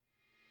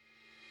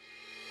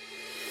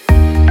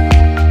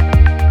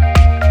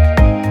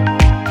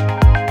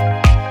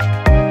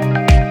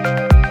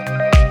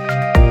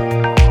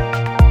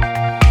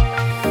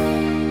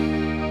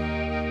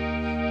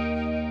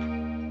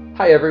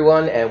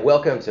everyone, and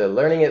welcome to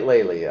Learning at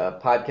Laley,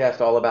 a podcast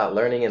all about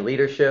learning and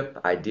leadership,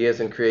 ideas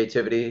and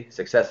creativity,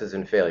 successes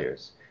and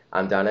failures.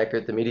 I'm Don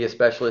Eckert, the media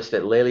specialist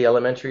at Laley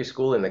Elementary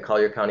School in the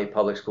Collier County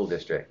Public School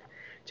District.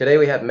 Today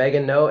we have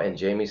Megan No and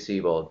Jamie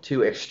Siebold,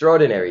 two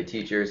extraordinary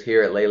teachers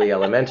here at Laley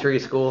Elementary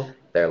School.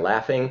 They're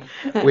laughing.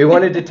 We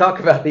wanted to talk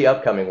about the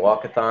upcoming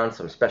walkathon,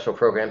 some special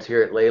programs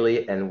here at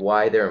Laley and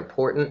why they're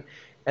important,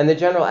 and the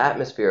general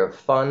atmosphere of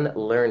fun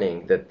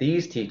learning that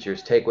these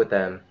teachers take with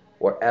them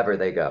wherever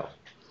they go.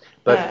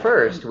 But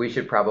first, we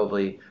should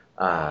probably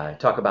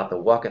talk about the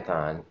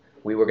walkathon.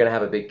 We were going to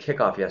have a big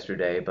kickoff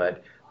yesterday,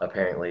 but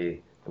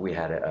apparently we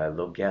had a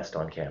little guest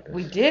on campus.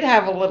 We did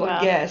have a little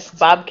guest.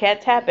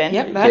 Bobcats happen.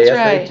 Yep, that's yes,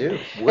 right. They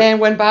do. And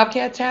when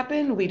Bobcats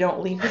happen, we don't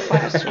leave the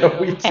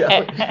classroom. We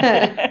don't.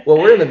 Well,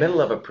 we're in the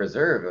middle of a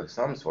preserve of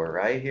some sort,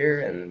 right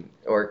here,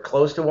 or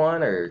close to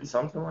one, or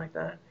something like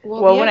that.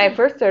 Well, when I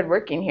first started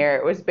working here,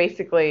 it was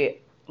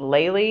basically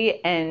Laley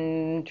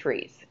and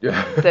trees.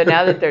 So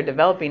now that they're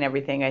developing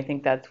everything, I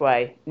think that's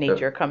why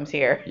nature comes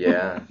here.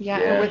 Yeah.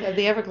 And with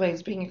the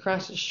Everglades being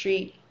across the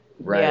street,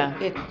 Right.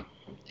 Yeah.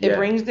 It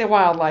brings the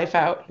wildlife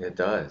out. It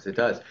does.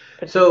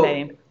 It's So,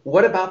 exciting.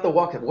 what about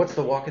what's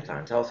the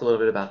walkathon? Tell us a little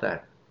bit about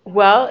that.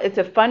 Well, it's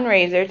a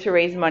fundraiser to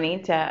raise money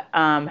to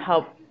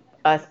help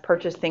us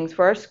purchase things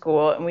for our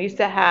school. And we used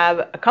to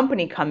have a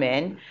company come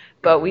in,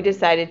 but we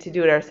decided to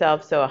do it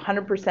ourselves. So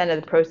 100%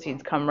 of the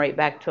proceeds come right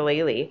back to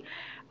Laley.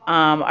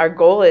 Our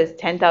goal is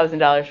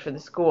 $10,000 for the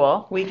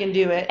school. We can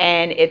do it.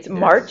 And it's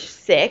March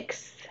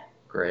 6th.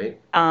 Great.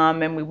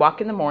 And we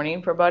walk in the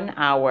morning for about an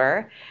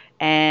hour.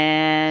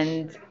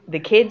 And the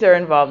kids are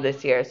involved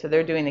this year. So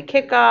they're doing the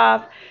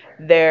kickoff.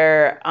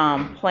 They're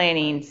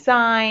planning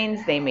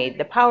signs. They made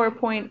the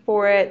PowerPoint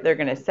for it. They're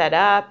going to set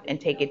up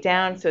and take it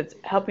down. So it's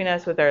helping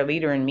us with our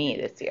Leader in Me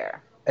this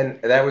year.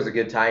 And that was a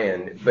good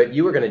tie-in. But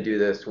you were going to do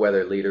this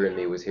whether Leader in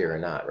Me was here or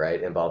not,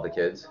 right? Involve the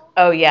kids?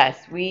 Oh, yes.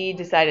 We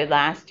decided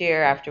last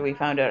year after we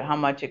found out how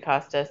much it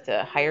cost us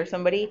to hire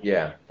somebody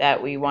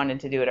that we wanted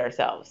to do it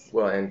ourselves.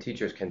 Well, and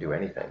teachers can do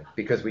anything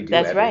because we do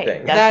That's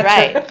everything. Right.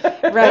 That's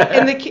right. Right.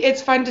 And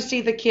it's fun to see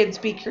the kids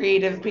be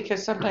creative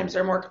because sometimes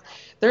they're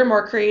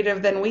more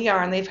creative than we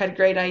are, and they've had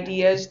great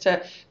ideas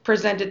to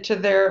present it to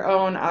their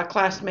own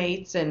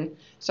classmates, and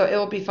so it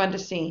will be fun to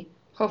see.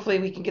 Hopefully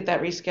we can get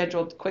that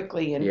rescheduled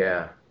quickly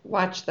and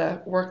watch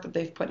the work that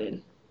they've put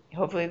in.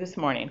 Hopefully this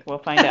morning. We'll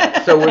find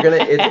out. So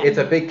it's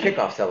a big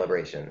kickoff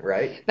celebration,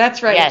 right?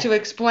 That's right. Yes. To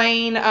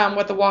explain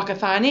what the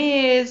walkathon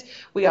is,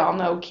 we all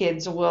know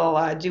kids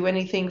will do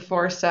anything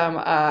for some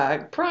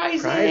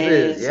prizes.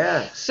 Prizes,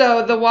 yes.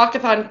 So the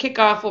walkathon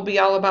kickoff will be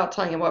all about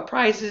telling you what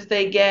prizes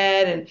they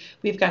get, and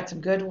we've got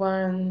some good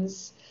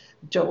ones.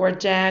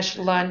 DoorDash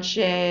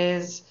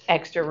lunches.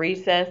 Extra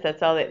recess.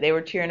 That's all they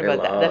were cheering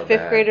about. That. The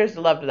fifth graders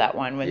loved that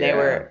one when they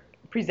were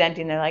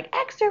presenting. They're like,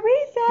 extra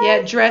recess.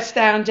 Yeah, dress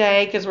down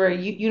day because we're a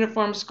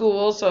uniform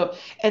school. So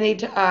any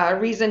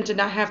reason to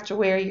not have to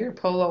wear your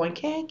polo and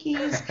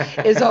khakis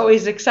is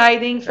always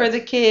exciting for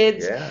the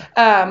kids.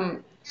 Yeah.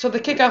 So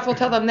the kickoff will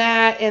tell them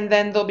that, and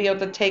then they'll be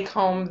able to take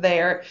home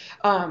their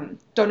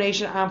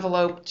donation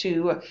envelope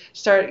to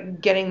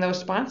start getting those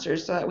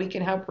sponsors so that we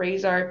can help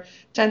raise our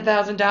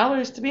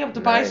 $10,000 to be able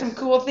to buy some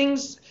cool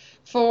things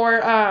for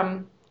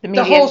the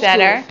media whole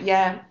center. School.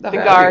 Yeah. The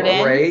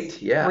gardens.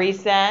 Great. Yeah.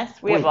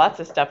 Recess. We have lots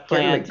of stuff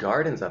planned. Getting the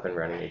gardens up and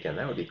running again.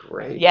 That would be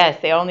great.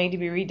 Yes, they all need to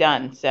be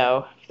redone.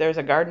 So if there's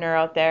a gardener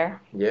out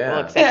there, we'll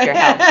accept your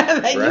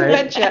help. You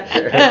betcha.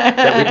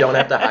 That we don't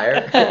have to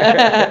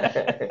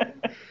hire.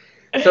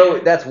 So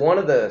that's one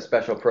of the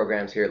special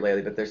programs here at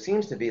Laley, but there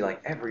seems to be like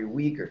every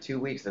week or 2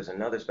 weeks there's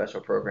another special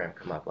program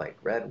come up like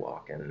Red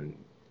Walk and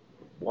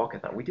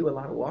Walkathon. We do a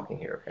lot of walking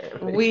here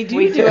apparently. We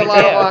do a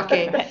lot of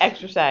walking.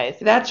 Exercise.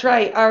 That's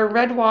right. Our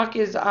Red Walk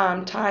is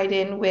tied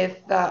in with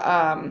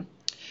the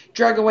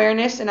drug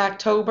awareness in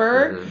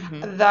October.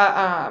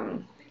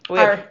 Mm-hmm. We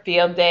have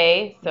field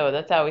day, so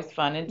that's always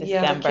fun in December.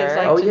 Yeah, the kids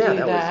like to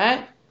do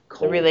that.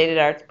 The Related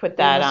Arts put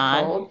that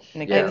on,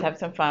 and the kids have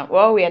some fun.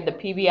 Well, we had the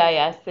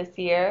PBIS this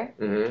year,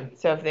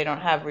 so if they don't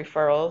have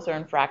referrals or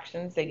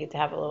infractions, they get to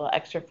have a little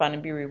extra fun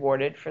and be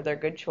rewarded for their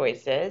good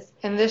choices.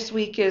 And this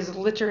week is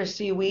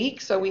Literacy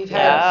Week, so we've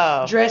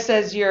had Dress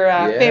as Your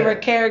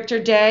Favorite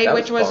Character Day,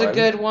 which was a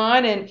good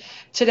one, and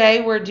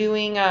today we're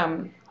doing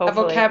a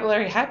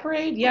vocabulary hat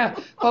parade. Yeah,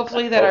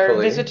 hopefully that our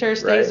visitor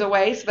stays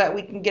away so that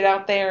we can get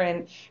out there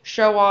and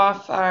show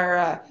off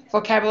our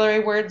vocabulary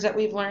words that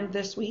we've learned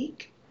this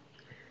week.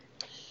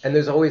 And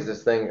there's always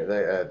this thing,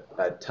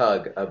 a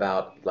tug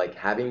about like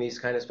having these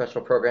kind of special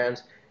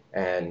programs,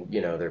 and you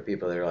know there are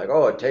people that are like,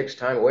 oh, it takes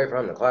time away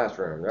from the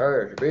classroom.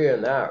 There should be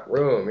in that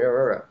room.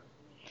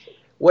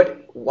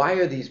 Why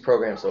are these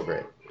programs so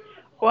great?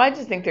 Well, I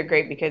just think they're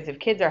great because if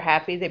kids are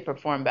happy, they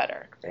perform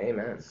better.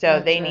 Amen. So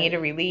they need a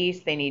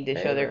release. They need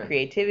to show their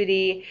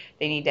creativity.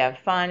 They need to have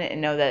fun and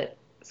know that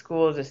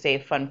school is a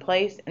safe, fun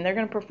place, and they're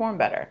going to perform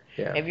better.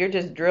 Yeah. If you're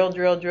just drill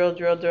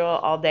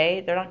all day,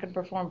 they're not going to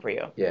perform for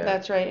you. Yeah.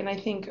 That's right. And I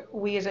think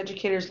we as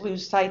educators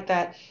lose sight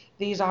that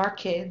these are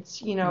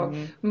kids.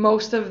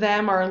 Most of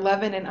them are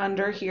 11 and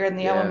under here in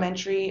the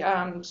elementary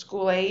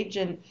school age,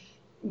 and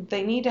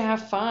they need to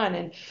have fun.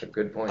 And that's a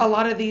good point. A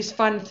lot of these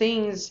fun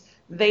things,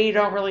 they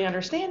don't really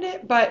understand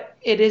it, but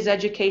it is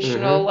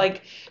educational,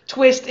 like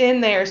twist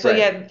in there. So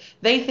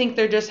they think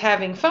they're just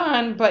having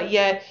fun, but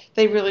yet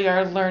they really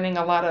are learning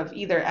a lot of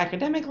either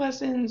academic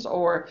lessons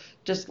or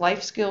just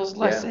life skills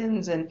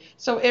lessons. And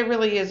so it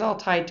really is all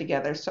tied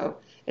together. So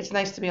it's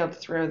nice to be able to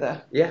throw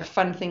the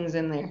fun things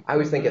in there. I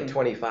always think at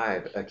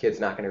 25, a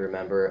kid's not going to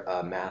remember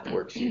a math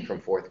worksheet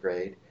from 4th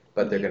grade,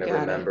 but they're going to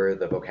remember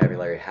the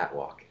vocabulary hat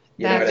walk.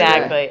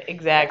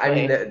 Exactly. I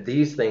mean,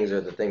 these things are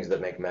the things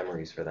that make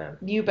memories for them.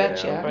 You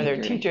betcha. Or their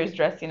teachers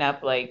dressing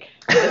up like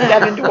the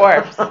 7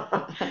 dwarfs,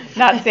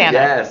 not Santa.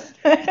 Yes.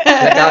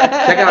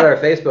 Check out our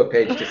Facebook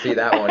page to see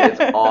that one. It's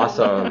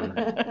awesome.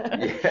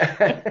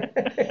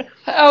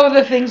 Oh,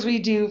 the things we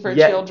do for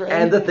children.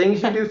 And the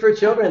things you do for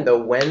children. The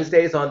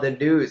Wednesdays on the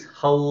news,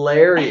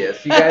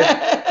 hilarious. You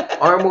guys,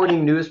 our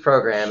morning news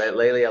program at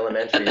Lely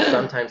Elementary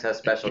sometimes has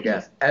special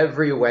guests.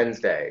 Every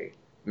Wednesday,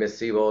 Miss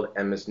Siebold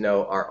and Miss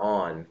No are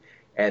on.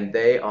 And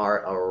they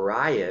are a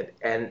riot,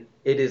 and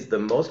it is the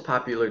most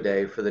popular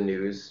day for the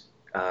news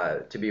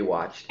to be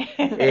watched.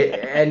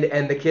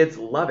 And the kids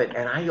love it.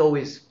 And I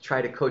always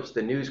try to coach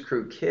the news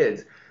crew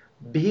kids,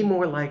 be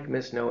more like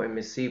Miss No and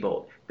Miss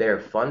Siebold. They're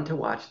fun to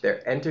watch,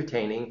 they're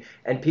entertaining,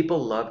 and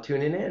people love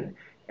tuning in.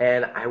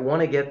 And I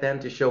want to get them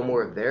to show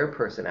more of their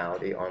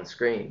personality on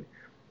screen.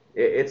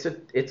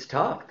 It's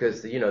tough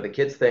because the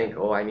kids think,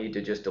 oh, I need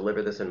to just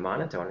deliver this in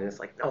monotone, and it's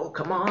like, no,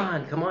 come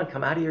on, come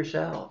out of your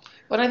shell.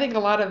 But I think a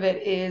lot of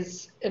it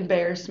is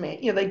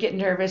embarrassment. They get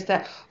nervous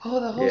that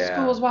the whole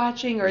school's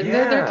watching, or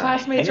their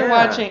classmates are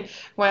watching.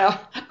 Well,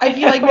 I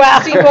feel like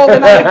Miss Siebold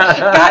and I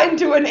have gotten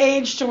to an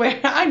age to where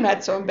I'm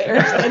not so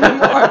embarrassed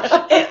anymore.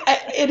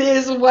 It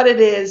is what it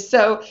is.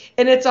 So,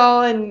 and it's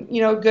all in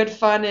good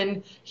fun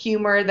and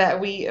humor that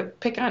we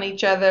pick on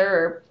each other,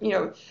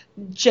 or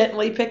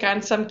gently pick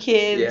on some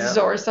kids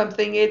or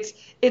something.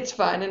 It's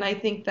fun, and I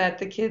think that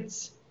the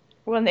kids.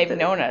 Well, and they've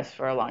known us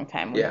for a long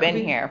time. We've been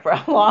here for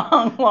a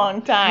long,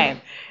 long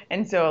time.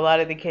 And so a lot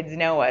of the kids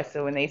know us.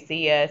 So when they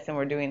see us and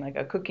we're doing like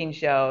a cooking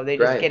show, they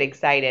just get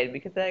excited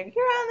because they're like,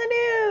 you're on the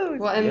news.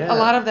 Well, and a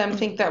lot of them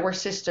think that we're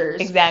sisters.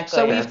 Exactly.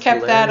 So we've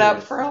kept that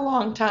up for a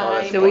long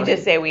time. So we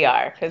just say we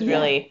are because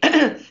really we're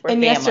and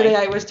family. Yesterday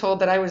I was told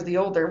that I was the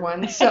older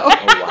one. So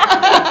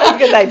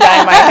because I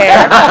dye my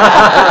hair.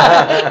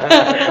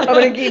 I'm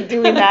going to keep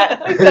doing that.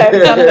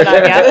 Something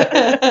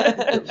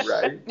on you.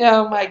 Right.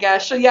 Oh my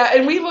gosh. So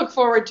and we look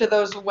forward to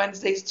those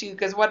Wednesdays too,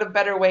 because what a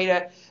better way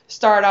to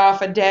start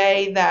off a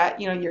day that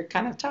you're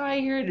kind of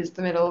tired. It's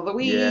the middle of the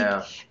week,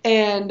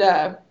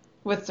 and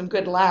with some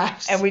good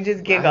laughs. And we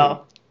just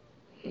giggle.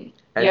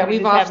 And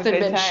we've often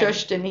been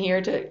shushed in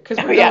here because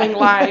we're going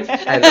live.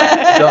 And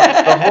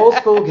the whole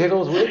school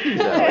giggles with you,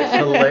 though. It's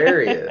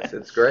hilarious.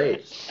 It's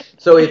great.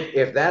 So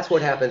if that's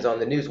what happens on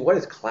the news, what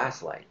is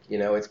class like?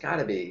 It's got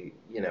to be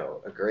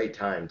a great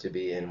time to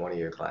be in one of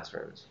your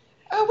classrooms.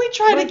 We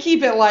try to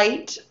keep it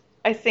light.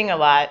 I sing a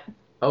lot.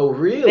 Oh,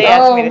 really? They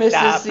asked me to Mrs.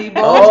 stop.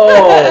 Siebold.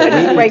 Oh,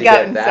 we need break to out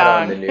get in that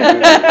song. on the news.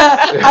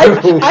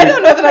 I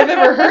don't know that I've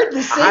ever heard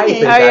the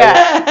singing.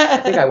 I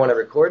think I want a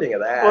recording of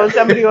that. Well,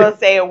 somebody will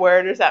say a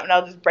word or something,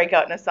 I'll just break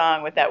out in a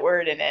song with that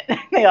word in it.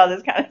 They all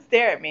just kind of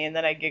stare at me, and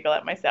then I giggle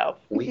at myself.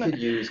 We could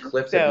use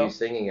clips of you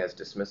singing as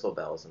dismissal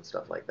bells and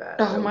stuff like that.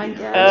 Oh, my gosh.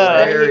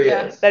 There you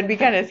go. That'd be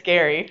kind of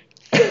scary.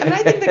 And I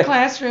think the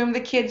classroom, the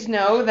kids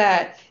know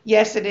that,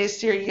 yes, it is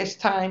serious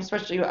time,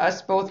 especially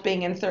us both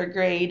being in 3rd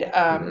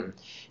grade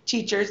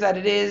teachers, that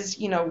it is,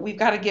 we've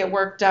got to get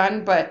work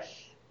done. But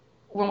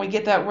when we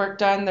get that work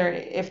done,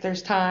 if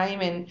there's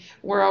time, and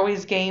we're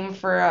always game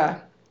for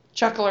a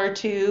chuckle or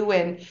two.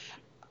 And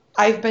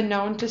I've been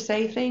known to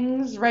say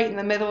things right in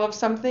the middle of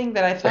something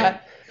that I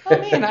thought, oh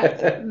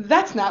man,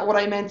 that's not what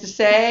I meant to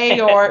say,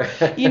 or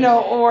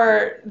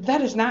or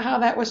that is not how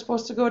that was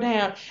supposed to go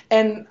down.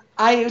 And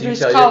I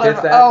just call her.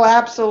 Oh,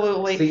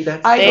 absolutely. See,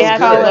 they have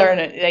to learn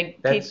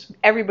it.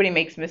 Everybody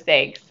makes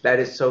mistakes. That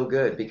is so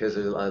good, because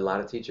there's a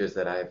lot of teachers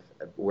that I've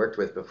worked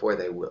with before.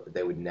 They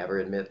would never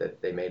admit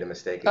that they made a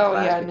mistake in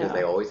class because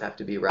they always have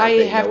to be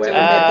right. I have to admit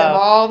them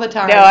all the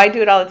time. No, I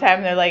do it all the time.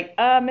 And they're like,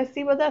 Miss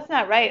Siebold, that's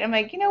not right. I'm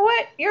like, you know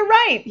what? You're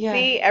right. Yeah.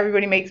 See,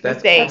 everybody makes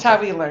mistakes. That's how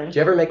we learn. Do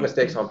you ever make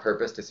mistakes on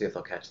purpose to see if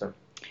they'll catch them?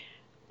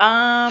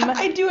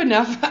 I do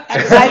enough.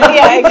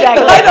 Yeah,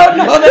 exactly. I don't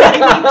know that I need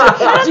to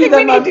I don't think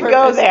we need to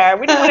go there.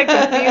 We don't want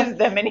to confuse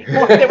them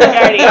anymore than we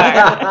already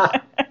are.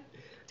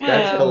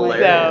 That's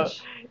hilarious.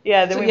 So,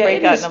 then we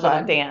break out in a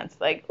little dance.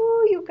 Like,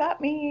 oh, you got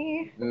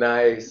me.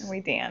 Nice. And we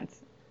dance.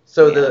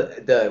 So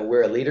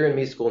we're a Leader in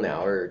Me school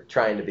now, or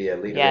trying to be a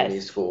Leader in Me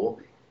school.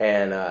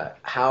 And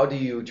how do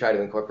you try to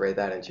incorporate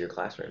that into your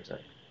classrooms then?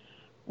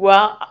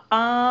 Well,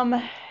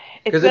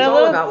 because it's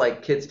all about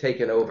like kids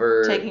taking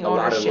ownership.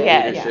 Lot of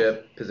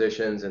leadership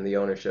positions and the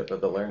ownership of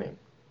the learning.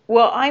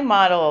 Well, I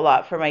model a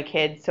lot for my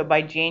kids, so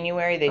by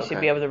January they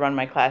should be able to run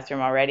my classroom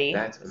already.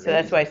 So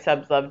that's why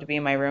subs love to be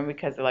in my room,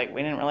 because they're like,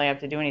 we didn't really have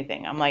to do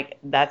anything. I'm like,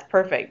 that's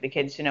perfect. The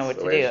kids should know what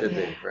to do. Should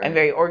be, right? I'm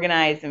very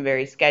organized and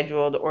very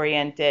scheduled,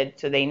 oriented,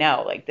 so they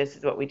know, like, this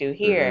is what we do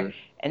here,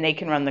 and they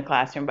can run the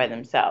classroom by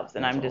themselves,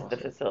 and I'm just the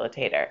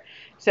facilitator.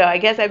 So I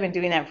guess I've been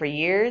doing that for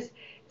years.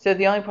 So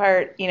the only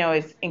part,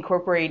 is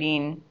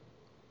incorporating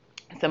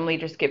some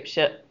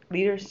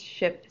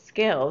leadership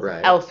skills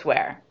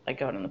elsewhere,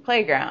 like out on the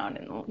playground,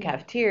 in the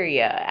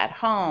cafeteria, at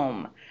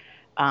home.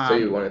 So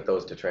you wanted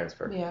those to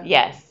transfer? Yeah.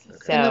 Yes. Okay.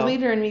 So, and the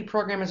Leader in Me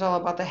program is all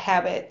about the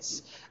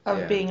habits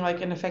of being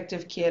like an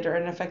effective kid or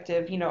an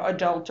effective,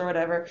 adult or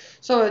whatever.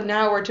 So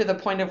now we're to the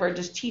point of we're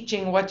just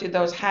teaching what do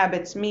those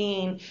habits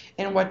mean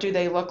and what do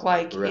they look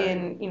like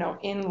in,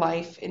 in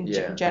life in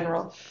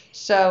general.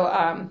 So,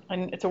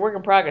 and it's a work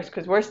in progress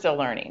because we're still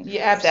learning.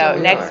 Yeah, absolutely.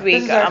 So next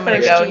week I'm going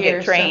to go and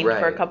get trained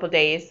for a couple of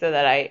days so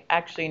that I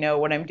actually know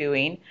what I'm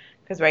doing.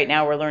 Because right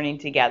now we're learning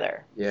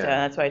together. Yeah. So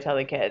that's why I tell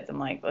the kids, I'm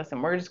like, listen,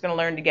 we're just going to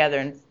learn together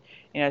and,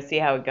 see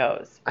how it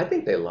goes. I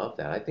think they love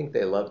that. I think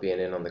they love being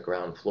in on the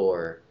ground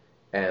floor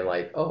and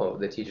like, oh,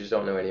 the teachers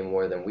don't know any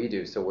more than we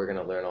do, so we're going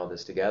to learn all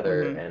this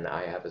together, and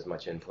I have as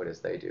much input as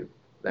they do.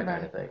 That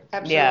kind of thing.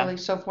 Absolutely. Yeah.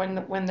 So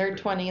when they're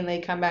 20 and they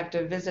come back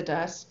to visit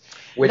us,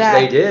 which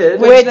they did,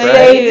 which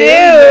they do,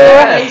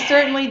 yeah, they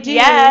certainly do.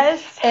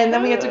 Yes. And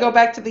then we have to go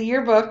back to the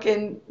yearbook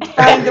and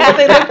find what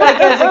they look like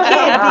as a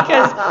kid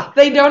because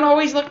they don't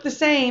always look the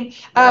same.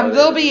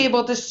 They'll be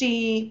able to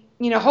see,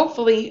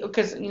 hopefully,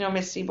 because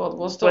Miss Siebold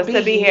will still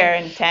be here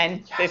in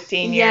 10,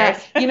 15 years.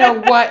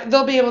 Yeah.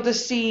 They'll be able to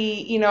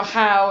see,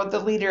 how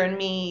the Leader in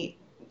Me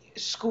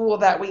school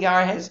that we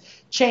are has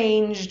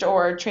changed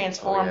or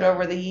transformed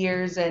over the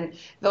years, and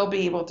they'll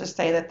be able to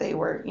say that they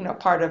were,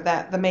 part of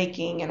that, the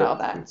making and all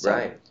that.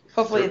 So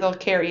hopefully they'll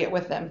carry it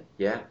with them.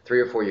 Yeah,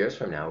 3 or 4 years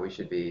from now, we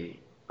should be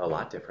a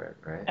lot different,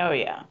 right? Oh,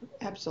 yeah.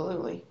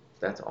 Absolutely.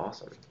 That's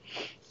awesome.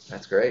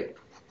 That's great.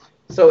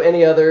 So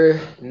any other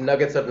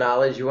nuggets of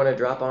knowledge you want to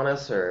drop on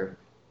us, or,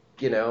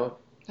 I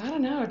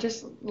don't know.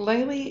 Just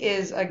Laley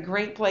is a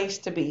great place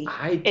to be.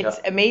 It's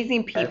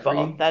amazing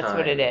people. That's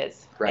what it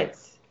is. Right.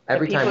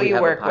 Every time we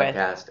have a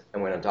podcast,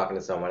 and when I'm talking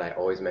to someone, I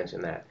always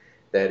mention that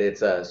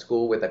it's a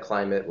school with a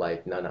climate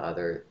like none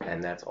other,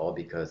 and that's all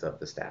because of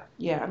the staff.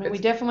 Yeah, we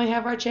definitely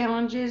have our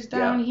challenges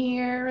down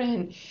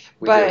here,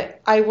 but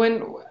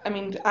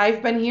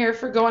I've been here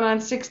for going on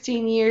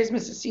 16 years.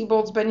 Mrs.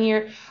 Siebold's been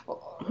here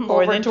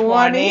more over than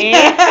 20.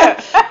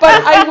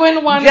 But I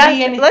wouldn't want to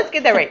be let's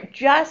get that right.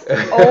 Just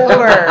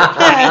over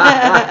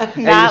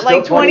 20. Not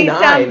like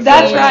 20-something.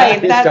 That's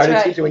right. You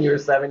started teaching when you were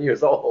 7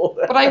 years old.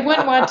 But I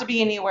wouldn't want to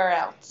be anywhere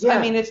else.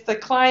 Yeah. It's the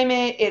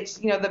climate. It's,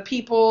 the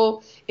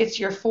people. It's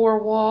your 4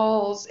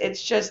 walls.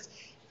 It's just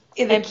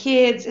the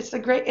kids. It's a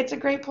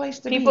great place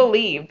to be. People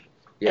leave.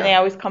 Yeah. And they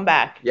always come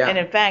back. Yeah. And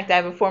in fact, I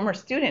have a former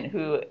student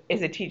who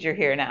is a teacher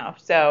here now.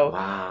 So,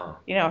 wow.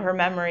 Her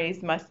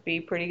memories must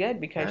be pretty good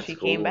because she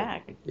came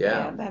back.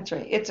 Yeah, that's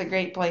right. It's a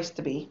great place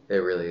to be. It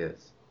really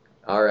is.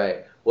 All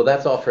right. Well,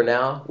 that's all for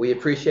now. We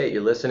appreciate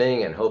you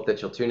listening and hope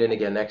that you'll tune in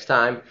again next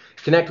time.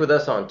 Connect with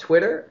us on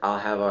Twitter. I'll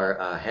have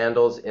our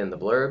handles in the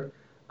blurb.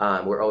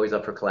 We're always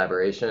up for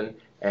collaboration.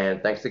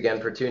 And thanks again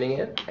for tuning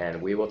in,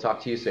 and we will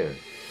talk to you soon.